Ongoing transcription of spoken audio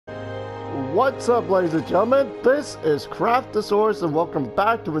What's up, ladies and gentlemen? This is Craftosaurus, and welcome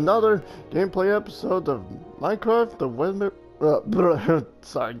back to another gameplay episode of Minecraft, the Wither, the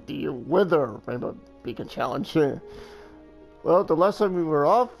Wither Rainbow Beacon Challenge. Well, the last time we were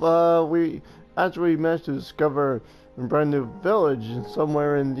off, we actually managed to discover a brand new village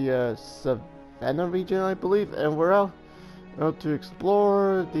somewhere in the Savannah region, I believe, and we're out to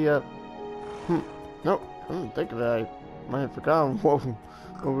explore the. No, I didn't think of it. I might have forgotten what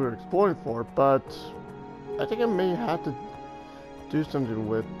we were exploring for, but I think I may have to do something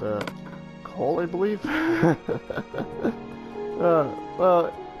with coal, I believe.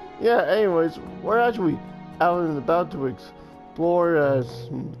 Well, yeah, anyways, we're actually out and about to explore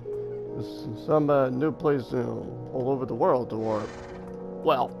some new places all over the world, or,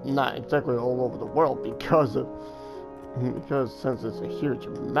 well, not exactly all over the world because since it's a huge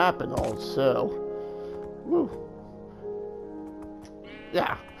map and all, so, woo.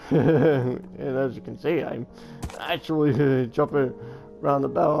 Yeah, and as you can see, I'm actually jumping around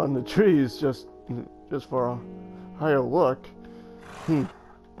about on the trees just for a higher look.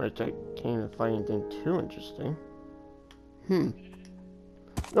 Which I can't find anything too interesting. You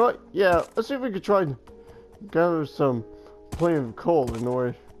know what? Yeah, let's see if we could try and gather some plenty of coal in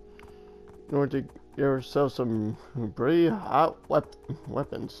order to get ourselves some pretty hot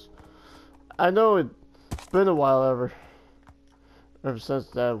weapons. I know it's been a while ever since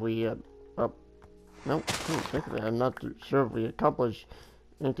that we, nope, I'm not too sure if we accomplished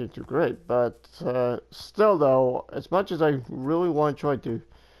anything too great, but, still though, as much as I really want to try to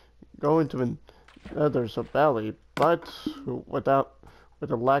go into another sub-valley, but with a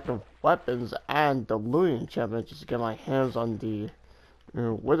lack of weapons and the looting enchantment just to get my hands on the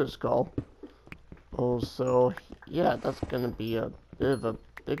Wither Skull. Also, yeah, that's gonna be a bit of a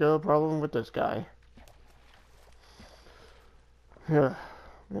bigger problem with this guy. Yeah.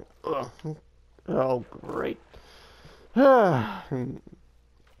 Oh, great.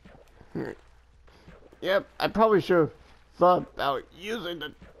 Yep, I probably should have thought about using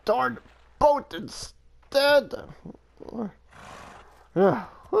the darn boat instead.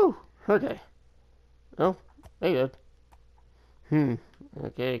 Whew, okay. Oh, hey, good.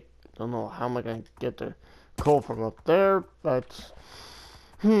 Okay, don't know how am I gonna get the coal from up there, but,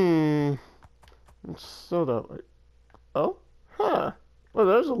 so that, oh? Huh. Well,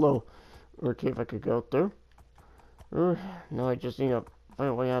 there's a little cave I could go through. Now I just need to find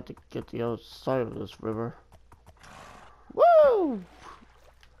a way out to get the other side of this river. Woo!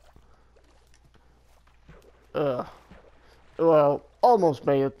 Well, almost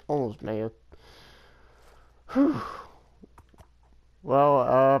made it. Almost made it. Whew.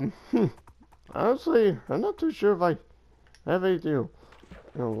 Well, honestly, I'm not too sure if I have anything,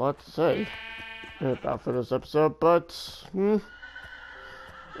 a lot to say about for this episode, but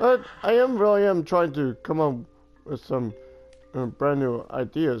I really am trying to come up with some brand new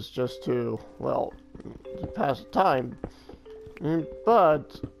ideas just to, well, to pass the time.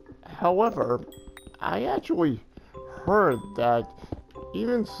 But, however, I actually heard that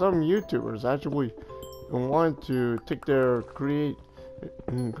even some YouTubers actually want to take their creative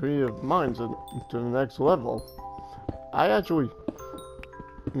minds to the next level. I actually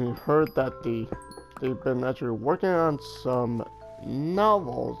heard that they've been actually working on some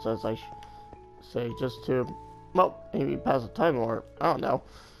novels, as I say, just to, well, maybe pass the time, or I don't know.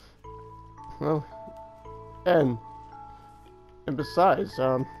 Well, and besides,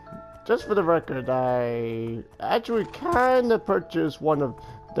 just for the record, I actually kind of purchased one of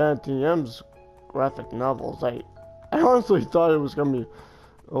Dan TM's graphic novels. I honestly thought it was gonna be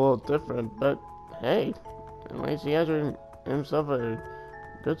a little different, but hey, at least he has himself a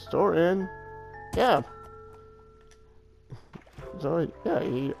good story, and yeah. So yeah,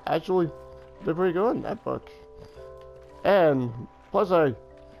 he actually did pretty good in that book. And plus, I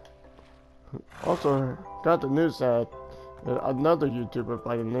also got the news that another YouTuber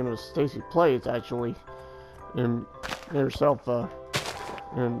by the name of Stacy Plays actually made herself a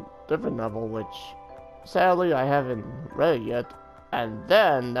different novel, which sadly I haven't read it yet. And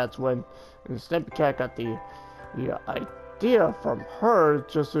then that's when Snippy Cat got the idea from her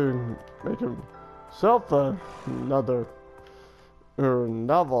just to make himself another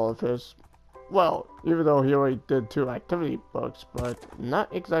novel of his. Well, even though he already did 2 activity books, but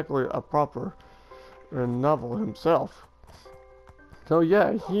not exactly a proper novel himself. So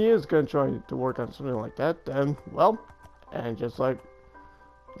yeah, he is gonna try to work on something like that. And well, and just like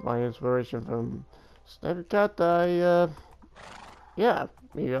my inspiration from Snippy Cat, yeah,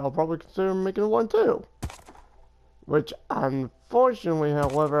 maybe I'll probably consider making one too. Which, unfortunately,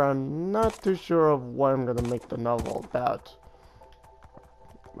 however, I'm not too sure of what I'm gonna make the novel about.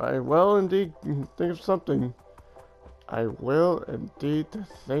 I will indeed think of something. I will indeed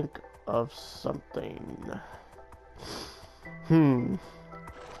think of something. Hmm.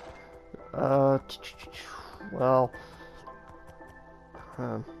 Well.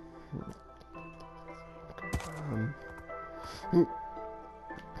 Um,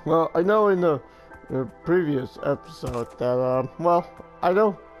 well, I know in the previous episode that, well, I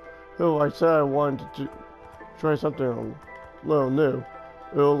know who I said I wanted to try something a little new.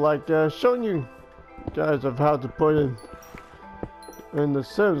 Like, showing you guys of how to put in the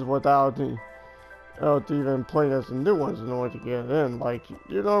Sims without even playing as the new ones in order to get in. Like,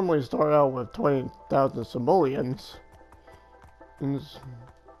 you normally start out with 20,000 simoleons.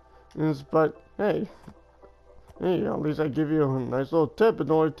 But, hey, at least I give you a nice little tip in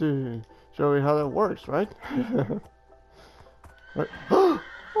order to show you how that works, right? Right. Oh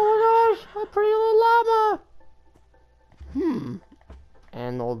my gosh, a pretty little llama!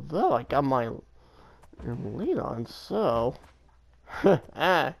 And although I got my lead on, so...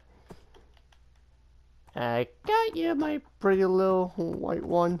 I got you, my pretty little white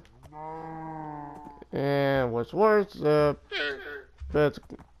one. And what's worse, and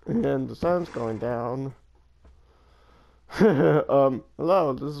the sun's going down.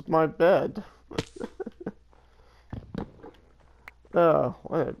 Hello, this is my bed. Oh,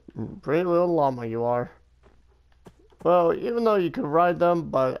 what a pretty little llama you are. Well, even though you can ride them,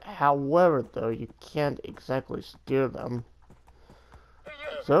 but however, though, you can't exactly steer them.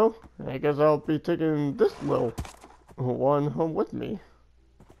 So, I guess I'll be taking this little one home with me.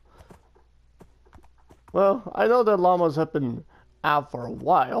 Well, I know that llamas have been out for a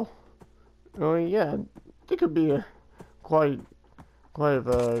while. Oh yeah, they could be quite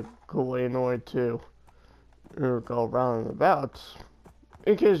a cool way in order to go around and about.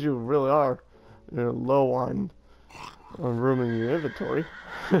 In case you really are low on room in your inventory.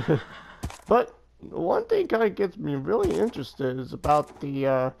 But one thing kind of gets me really interested is about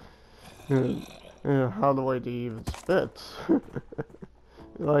the how the way they even spit.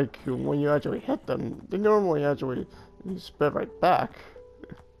 Like when you actually hit them, they normally actually spit right back.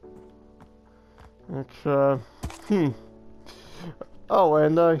 Which, Oh,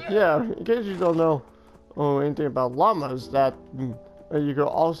 and yeah, in case you don't know anything about llamas, that you can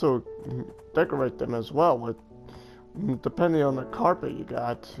also decorate them as well with, depending on the carpet you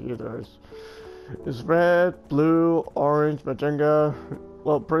got, either it's red, blue, orange, magenta,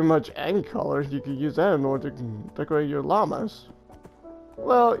 well, pretty much any color. You can use that in order to decorate your llamas.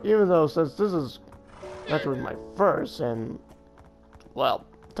 Well, even though since this is actually my first, and well,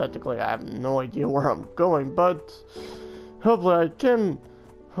 technically I have no idea where I'm going, but hopefully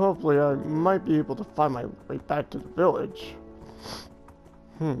I might be able to find my way back to the village.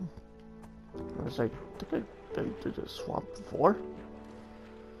 I was like, I think I've been through this swamp before.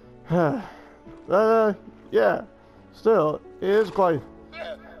 Yeah, still, it is quite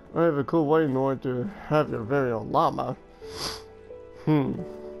a cool way in order to have your very own llama.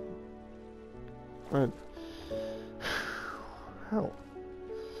 Right. How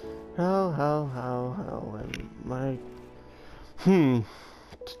am I?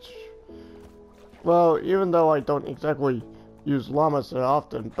 Well, even though I don't exactly use llamas that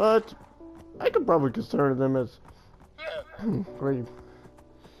often, but I could probably consider them as great,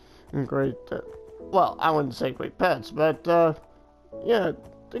 well, I wouldn't say great pets, but, yeah,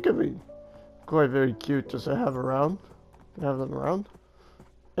 they could be quite very cute just to have them around,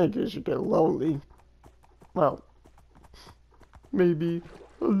 in case you get lonely. Well, maybe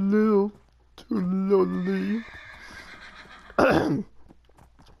a little too lonely.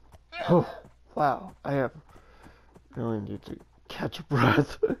 Oh, wow, I really need to catch a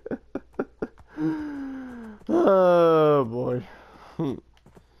breath. Oh, boy.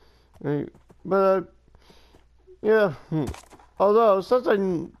 But, yeah, although, since I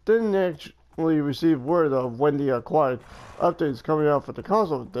didn't actually receive word of when the quiet update is coming out for the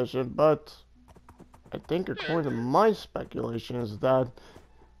console edition, but I think according to my speculations that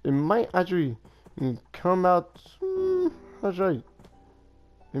it might actually come out, how should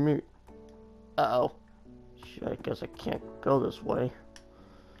I mean, uh-oh, I guess I can't go this way.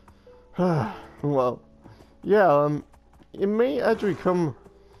 Well, yeah, it may actually come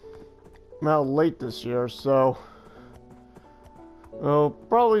out late this year, so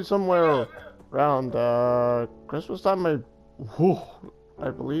probably somewhere around Christmas time, I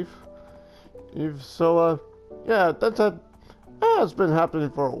believe. So yeah, that's been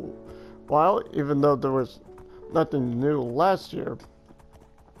happening for a while, even though there was nothing new last year.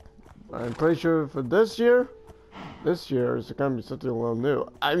 I'm pretty sure for this year is gonna be something a little new.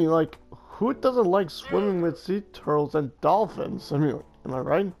 I mean, like, who doesn't like swimming with sea turtles and dolphins? I mean, Am I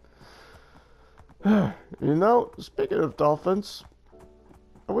right? You know, speaking of dolphins,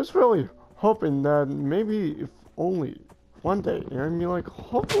 I was really hoping that maybe if only one day, you know what I mean? Like,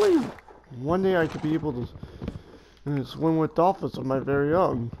 hopefully one day I could be able to swim with dolphins on my very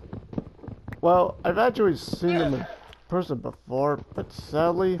own. Well, I've actually seen them in person before, but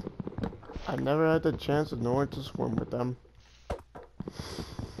sadly, I never had the chance of knowing to swim with them.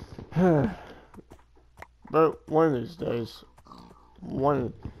 But one of these days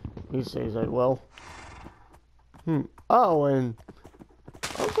I will. Oh, and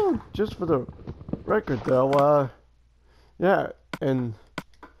also, just for the record though, yeah, and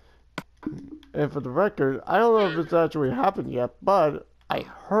for the record, I don't know if it's actually happened yet, but I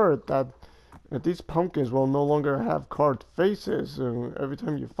heard that these pumpkins will no longer have carved faces every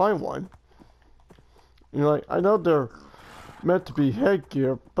time you find one. You know, like, I know they're meant to be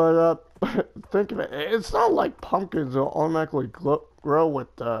headgear, but think of it, it's not like pumpkins will automatically grow with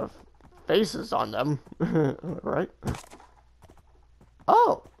faces on them, right?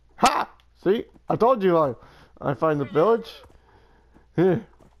 Oh, ha! See, I told you I find the village.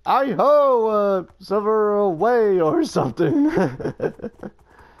 I-ho, several way or something.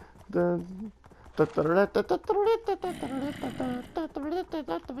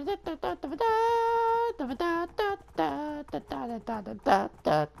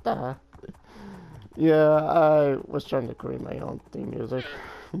 Yeah, I was trying to create my own theme music.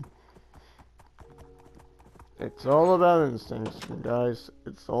 It's all about instincts, guys.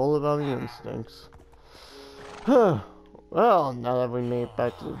 It's all about the instincts. Well, now that we made it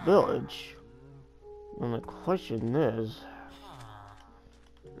back to the village, and the question is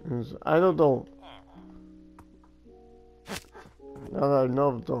I don't know. Now that I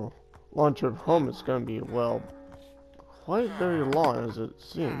know the long trip home is going to be, well, quite very long as it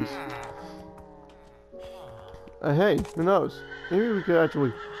seems. Hey, who knows? Maybe we could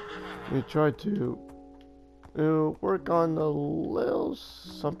actually try to work on a little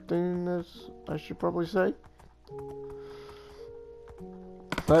something, as I should probably say.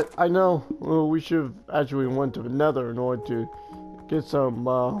 But I know we should have actually went to the Nether in order to get some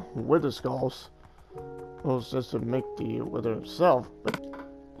wither skulls. Well, just to make the wither itself, but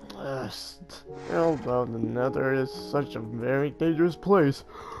although the Nether is such a very dangerous place.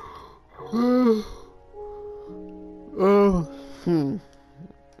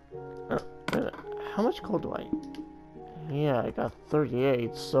 How much gold do I? Yeah, I got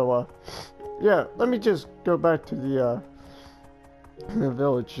 38. So yeah, let me just go back to the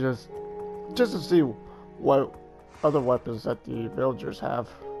village just to see what other weapons that the villagers have.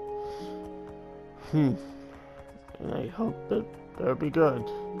 And I hope that they'll be good.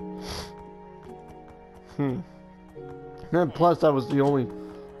 And plus, that was the only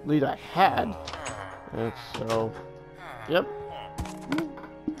lead I had. And so, yep.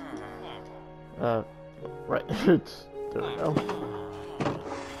 Right. There we go.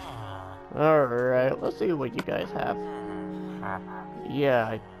 Alright, let's see what you guys have.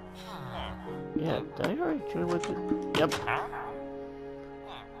 Yeah, did I already trade with it? Yep.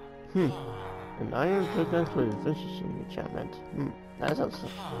 An iron pickaxe with efficiency enchantment. That sounds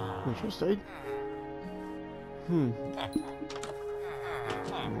interesting.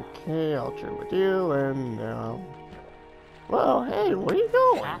 Okay, I'll trade with you, and now... Well, hey, where are you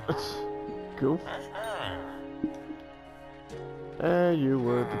going? Goof. You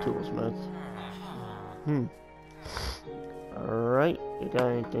were the toolsmith. Alright, you got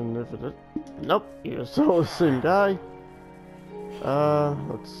anything new for this? Nope, you're still the same guy.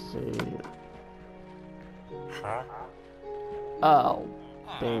 Let's see. Oh,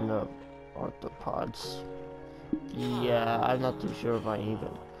 Bane of Arthropods. Yeah, I'm not too sure if I even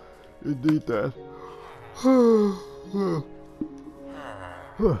need that.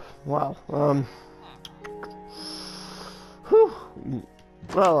 Wow,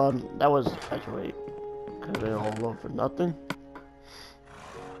 well, that was actually kind of all over nothing.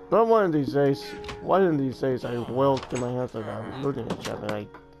 But one of these days, I will get my hands on that looting enchantment.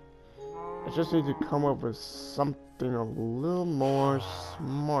 I just need to come up with something a little more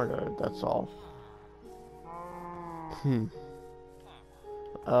smarter, that's all.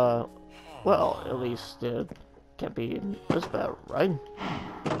 Well, at least it can't be this bad, right?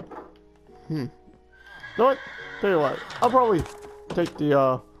 You know what? Tell you what, I'll probably take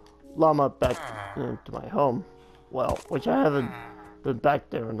the llama back to my home. Well, which I haven't been back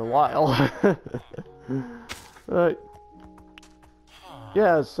there in a while.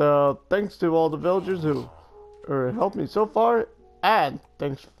 Yeah, so thanks to all the villagers who helped me so far, and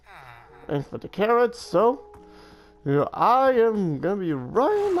thanks for the carrots. So, I am gonna be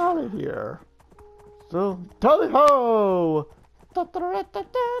running out of here. So, tally ho!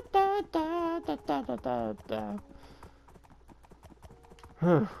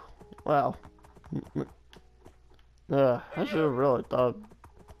 Wow. I should have really thought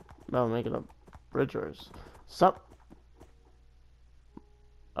about making a bridge or something.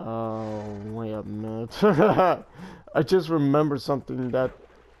 Oh, wait a minute. I just remembered something that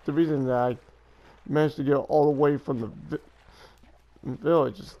the reason that I managed to get all the way from the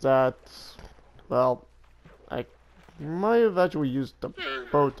village is that, well, I might have actually used the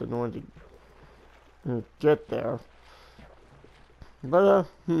boat in order to get there. But,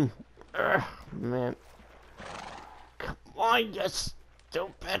 man. Come on, you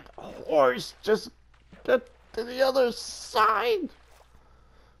stupid horse. Just get to the other side.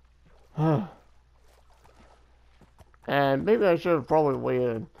 And maybe I should have probably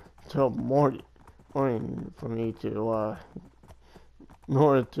waited until morning for me to, in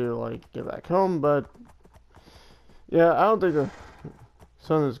order to, like, get back home, but, yeah, I don't think the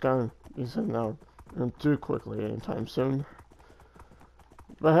sun is gonna be setting out too quickly anytime soon.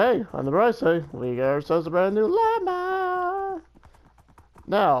 But hey, on the bright side, we got ourselves a brand new llama!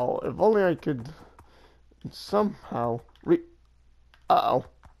 Now, if only I could somehow uh-oh.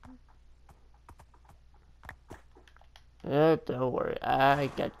 Yeah, don't worry, I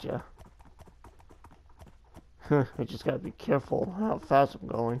got you. I just gotta be careful how fast I'm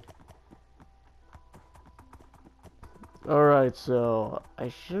going. Alright, so I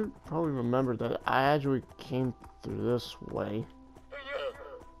should probably remember that I actually came through this way.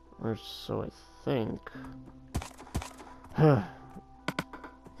 Or so I think.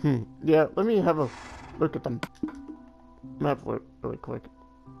 Yeah, let me have a look at the map really quick.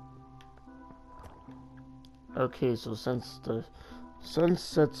 Okay, so since the sun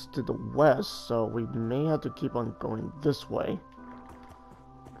sets to the west, so we may have to keep on going this way.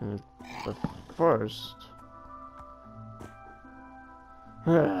 But first...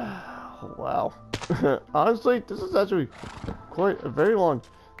 wow. Honestly, this is actually quite a very long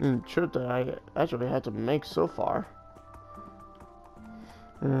trip that I actually had to make so far.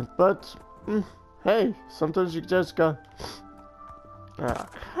 But, hey, sometimes you just gotta...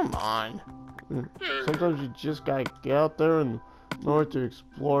 come on. Sometimes you just gotta get out there in order to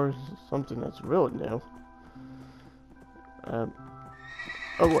explore something that's really new. Oh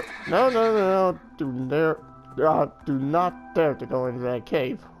wait, no, do not dare to go into that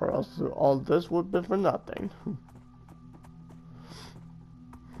cave, or else all this would be for nothing.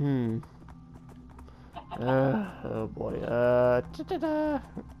 Oh boy,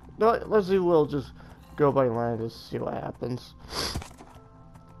 let's see, we'll just go by land to see what happens.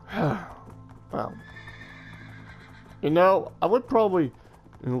 Well, you know, I would probably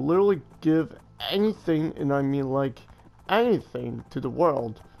literally give anything, and I mean like anything, to the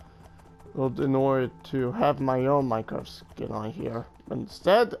world in order to have my own Minecraft skin on here. But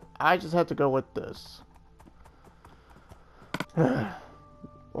instead, I just had to go with this.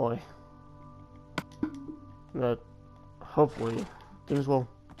 Boy. But hopefully things will...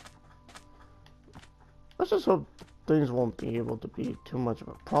 let's just hope things won't be able to be too much of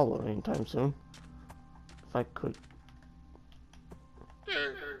a problem anytime soon. If I could...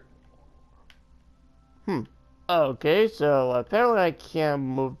 Okay, so apparently I can't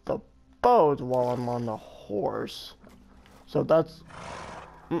move the boat while I'm on the horse. So that's...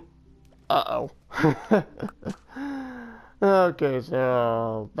 uh-oh. Okay,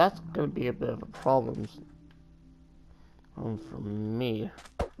 so that's gonna be a bit of a problem for me.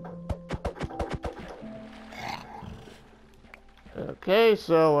 Okay,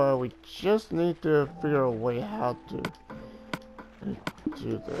 so we just need to figure a way how to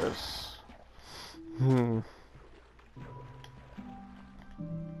do this. Did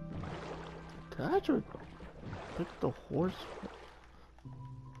I actually pick the horse?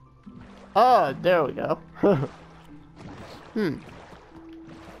 Oh, there we go. How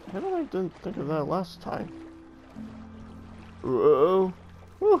come I didn't think of that last time? Whoa.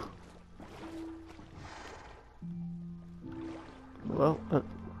 Whew. Well,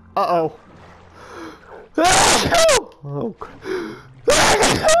 uh-oh. Oh.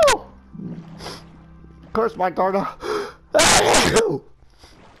 Curse my darn...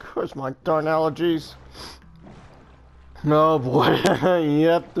 curse my darn allergies. Oh boy.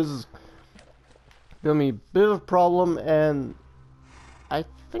 Yep, this is gonna be a bit of a problem, and I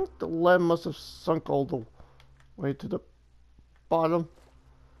think the lead must have sunk all the way to the bottom.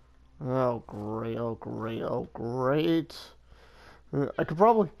 Oh great, oh great, oh great. I could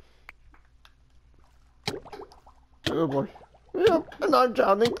probably... oh boy. Yep, and I'm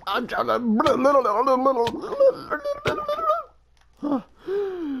drowning. I'm drowning.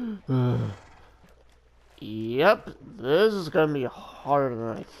 Yep, this is gonna be harder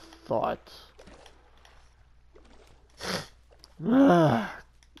than I thought.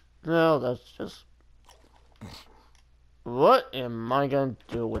 No, that's just... What am I gonna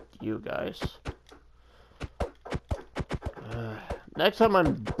do with you guys? Next time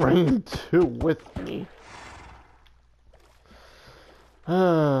I'm bringing two with me.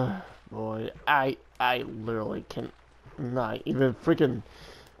 Boy, I literally can not even freaking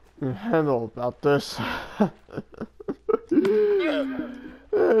handle about this. And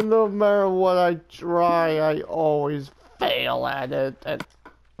no matter what I try, I always fail at it. And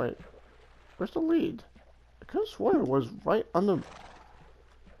wait, where's the lead? I could have sworn it was right under.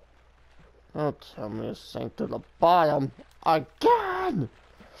 Oh, tell me it sank to the bottom again.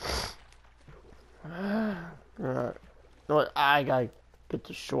 What? I gotta get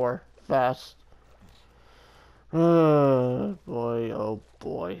to shore fast. Boy, oh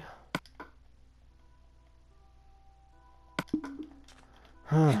boy.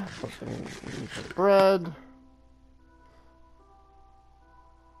 Fucking bread.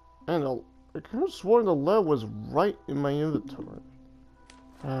 And I could have sworn the lead was right in my inventory.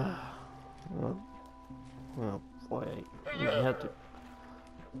 Oh boy, I have to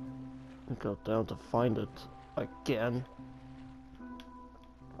go down to find it again.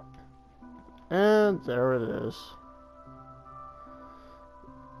 And there it is.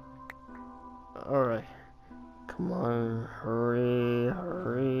 Alright. Come on, hurry,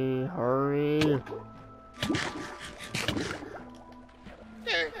 hurry, hurry.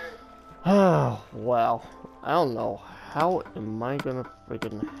 Oh, wow. I don't know. How am I gonna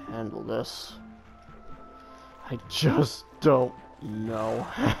freaking handle this? I just don't know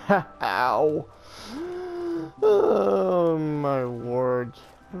how. Oh, my word.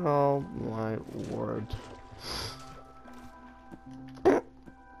 Oh, my word.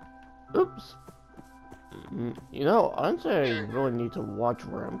 Oops. You know, honestly, I really need to watch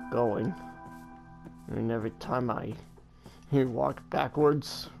where I'm going. And every time I walk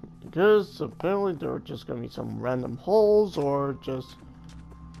backwards, because apparently there are just gonna be some random holes or just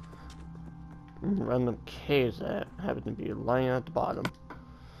random caves that happen to be lying at the bottom.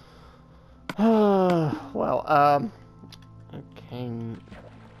 Well, okay.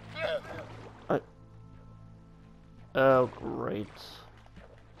 Oh, great.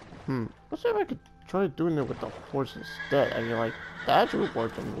 Let's see if I could try doing it with the horse instead. I mean, like, that actually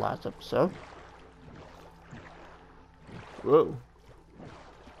worked in the last episode. Whoa.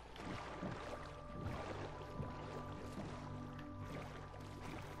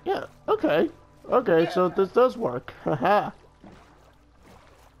 Yeah, okay. Okay, so this does work. Haha.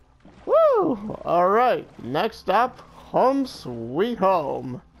 Woo! Alright, next stop, home sweet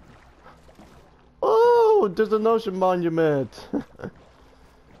home. Oh, there's an ocean monument.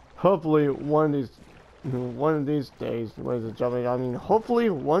 Hopefully one of these days, ladies and gentlemen, I mean, hopefully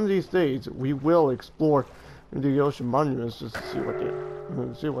one of these days we will explore the ocean monuments just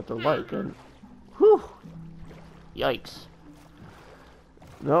to see what they're like. And whew, yikes.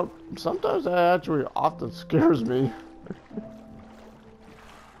 Nope, sometimes that actually often scares me.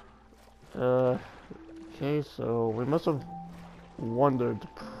 Okay, so we must have wandered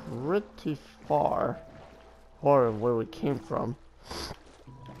pretty far of where we came from.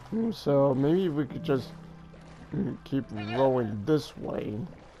 So maybe we could just keep rowing this way.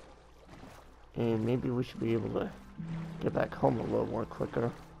 And maybe we should be able to get back home a little more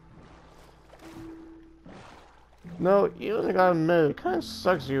quicker. No, even I gotta admit, it kind of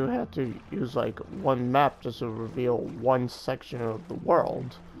sucks you have to use like one map just to reveal one section of the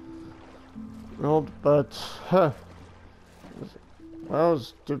world. Well, but, well,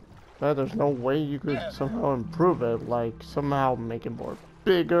 it's too bad there's no way you could somehow improve it, like somehow make it more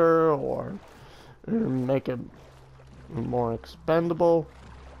bigger or make it more expendable.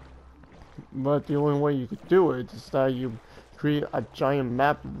 But the only way you could do it is that you create a giant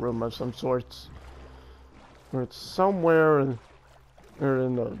map room of some sorts. Where it's somewhere in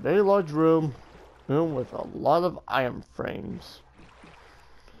a very large room with a lot of iron frames.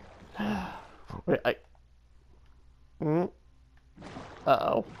 Wait,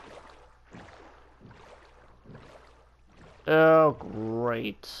 uh-oh. Oh,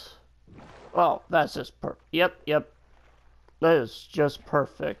 great. Well, that's just Yep. That is just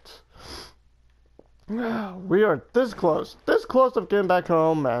perfect. We are this close of getting back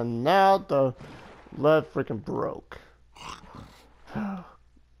home, and now the lead freaking broke.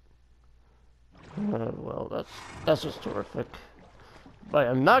 Well, that's just terrific. But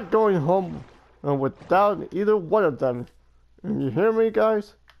I'm not going home without either one of them. And you hear me,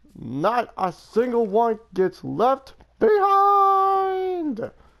 guys? Not a single one gets left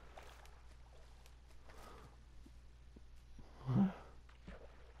behind.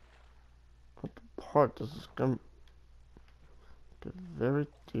 part. This is gonna get very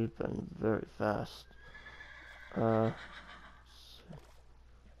deep and very fast. Oh,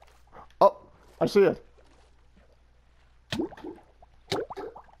 I see it.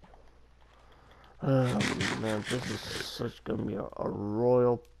 Oh man, this is such gonna be a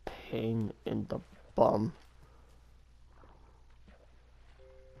royal pain in the bum.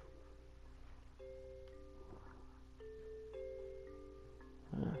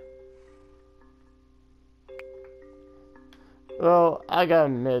 Well, I gotta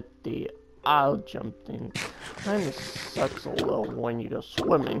admit, the aisle jump thing kinda sucks a little when you go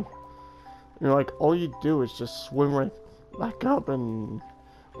swimming. You know, like, all you do is just swim right back up and,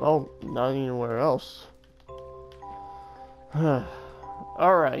 well, not anywhere else.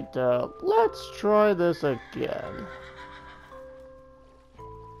 Alright, let's try this again.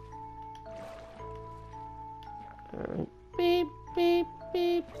 Alright, beep, beep,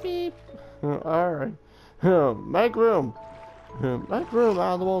 beep, beep. Alright, make room. Make room,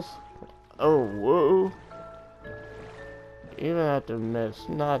 animals. Oh, whoa. Even after miss,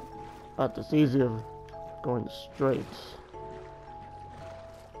 not this easy of going straight.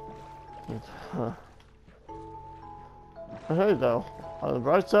 Hey though, on the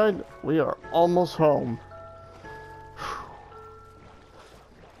bright side, we are almost home.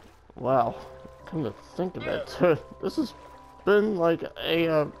 Wow, come to think of it, this has been like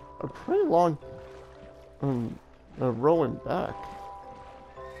a pretty long rolling back.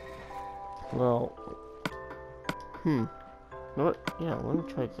 Well, you know what? Yeah, let me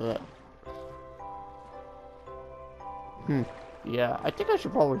try that. Yeah, I think I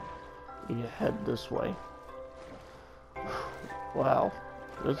should probably head this way. Wow,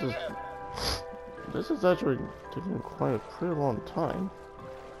 this is actually taking quite a pretty long time.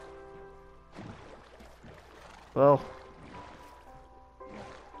 Well,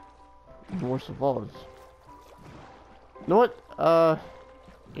 worst of all is, you know what?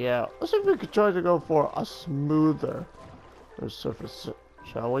 Yeah, let's see if we could try to go for a smoother surface,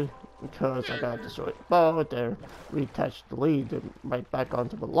 shall we? Because I got destroyed boat there, reattached the lead and right back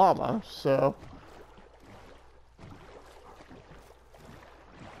onto the llama, so.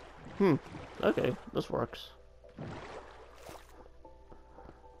 Okay, this works.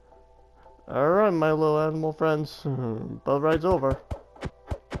 Alright, my little animal friends, boat ride's over.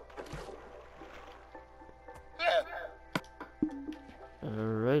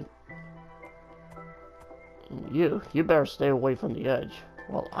 Alright. You better stay away from the edge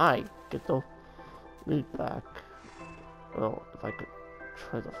while I get the lead back. Well, if I could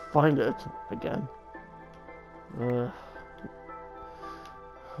try to find it again.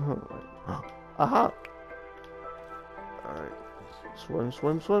 Aha! Alright. Swim,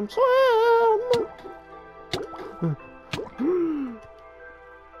 swim, swim, swim!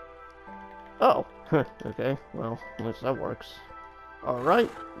 Oh! Okay, well, at least that works. Alright,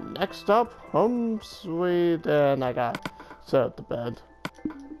 next up, home sweet, and I got set up the bed.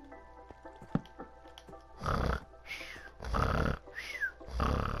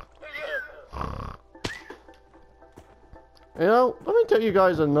 You know, let me tell you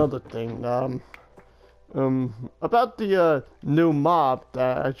guys another thing, about the, new mob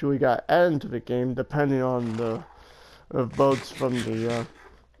that actually got added into the game, depending on the, votes from the,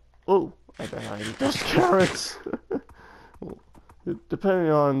 oh, I bet I eat those carrots!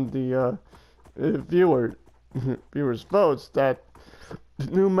 Depending on the, viewers' votes, that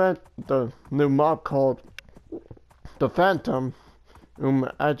the new mob called the Phantom,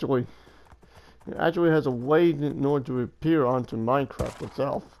 actually has a way in order to appear onto Minecraft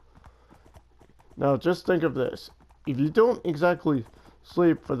itself. Now, just think of this: if you don't exactly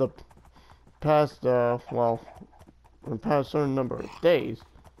sleep for the past, past certain number of days,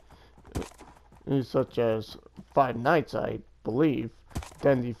 such as 5 nights, I believe,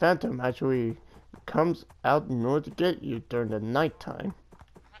 then the Phantom actually comes out in order to get you during the nighttime.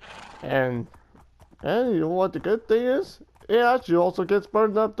 And you know what the good thing is? It actually also gets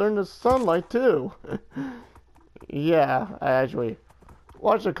burned up during the sunlight too. Yeah, I actually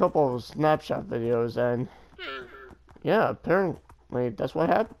watched a couple of snapshot videos, and yeah, apparently that's what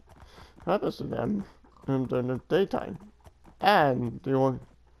happens to them during the daytime. And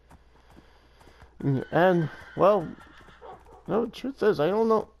well, no, the truth is, I don't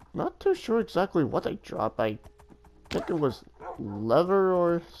know, not too sure exactly what I dropped. I think it was leather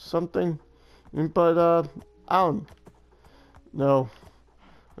or something, but I don't know.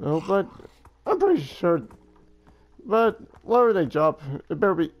 No, but I'm pretty sure. But whatever they drop, it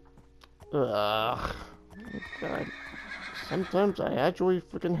better be. God. Sometimes I actually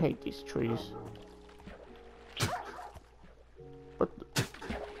freaking hate these trees.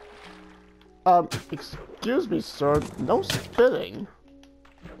 Excuse me, sir. No spitting.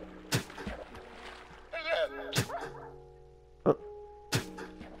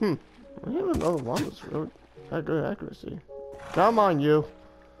 I even know the llama's really got good accuracy. Come on, you.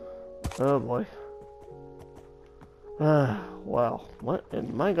 Oh boy. Well, what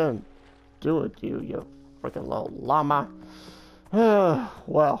am I gonna do with you, you freaking little llama?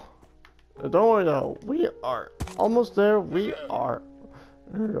 Well, don't worry though. We are almost there. We are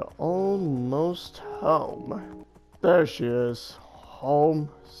almost home. There she is. Home,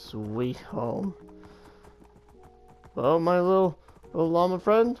 sweet home. Well, my little llama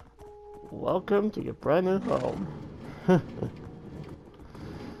friend, welcome to your brand new home.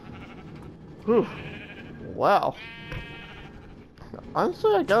 Whew. Wow.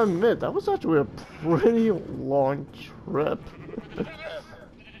 Honestly, I gotta admit, that was actually a pretty long trip.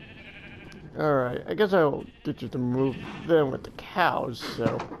 Alright, I guess I'll get you to move in with the cows,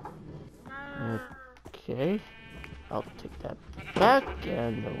 so... Okay. I'll take that back,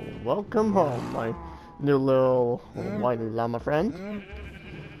 and welcome home, my new little white llama friend.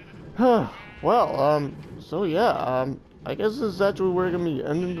 Well, so yeah, I guess this is actually where we're gonna be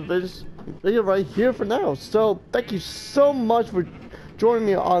ending the video right here for now. So, thank you so much for joining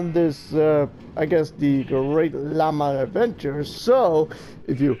me on this, I guess, the Great Llama Adventure. So,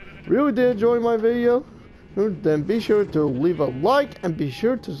 if you really did enjoy my video, then be sure to leave a like and be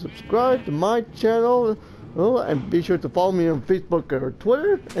sure to subscribe to my channel. And be sure to follow me on Facebook or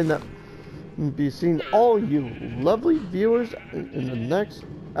Twitter, and be seeing all you lovely viewers in the next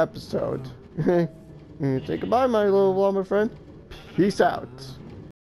episode. Say goodbye, my little llama friend. Peace out.